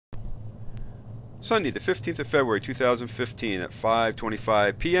Sunday, the 15th of February, 2015 at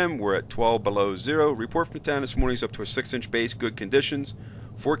 5:25 p.m. We're at 12 below zero. Report from the town this morning is up to a 6-inch base, good conditions.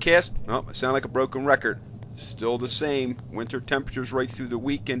 Forecast, oh, I sound like a broken record. Still the same. Winter temperatures right through the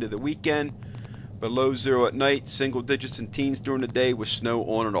week into the weekend. Below zero at night, single digits and teens during the day with snow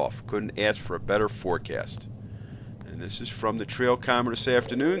on and off. Couldn't ask for a better forecast. And this is from the trail camera this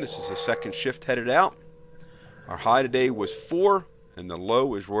afternoon. This is the second shift headed out. Our high today was 4. And the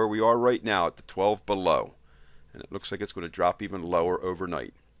low is where we are right now at the 12 below. And it looks like it's going to drop even lower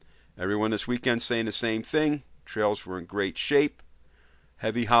overnight. Everyone this weekend saying the same thing. Trails were in great shape.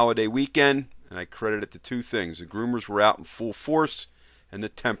 Heavy holiday weekend. And I credit it to two things. The groomers were out in full force and the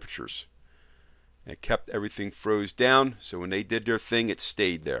temperatures. And it kept everything froze down. So when they did their thing, it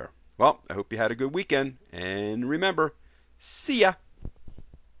stayed there. Well, I hope you had a good weekend. And remember, see ya.